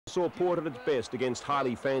Saw Port at its best against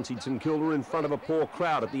highly fancied St Kilda in front of a poor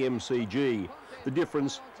crowd at the MCG. The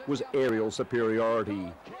difference was aerial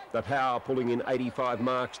superiority. The Power pulling in 85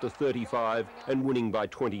 marks to 35 and winning by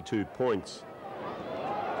 22 points.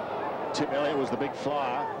 Tim Elliott was the big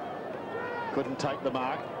flyer. Couldn't take the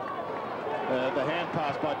mark. The hand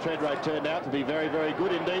pass by Treadray turned out to be very, very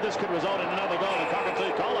good indeed. This could result in another goal to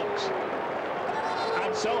Cockatoo Collins.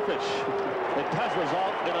 Unselfish. It does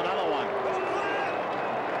result in another one.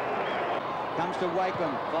 Comes to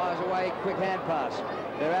Wakeham, fires away, quick hand pass.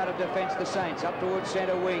 They're out of defence, the Saints, up towards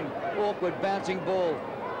centre wing. Awkward, bouncing ball.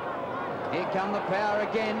 Here come the Power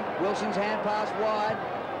again. Wilson's hand pass wide.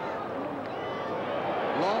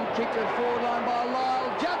 Long kick to the forward line by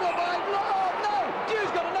Lyle. Juggle by Lyle. Oh, no!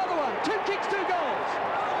 Dew's got another one. 2 kicks, 2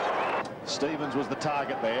 goals. Stevens was the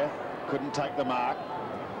target there. Couldn't take the mark.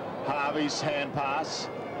 Harvey's hand pass.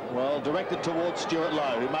 Well, directed towards Stuart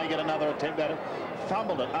Lowe, who may get another attempt at it.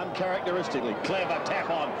 Fumbled it uncharacteristically. Clever tap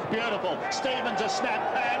on. Beautiful. Stevens a snap.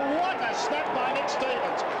 And what a snap by Nick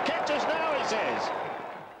Stevens. Catches now, he says.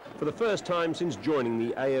 For the first time since joining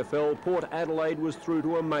the AFL, Port Adelaide was through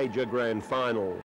to a major grand final.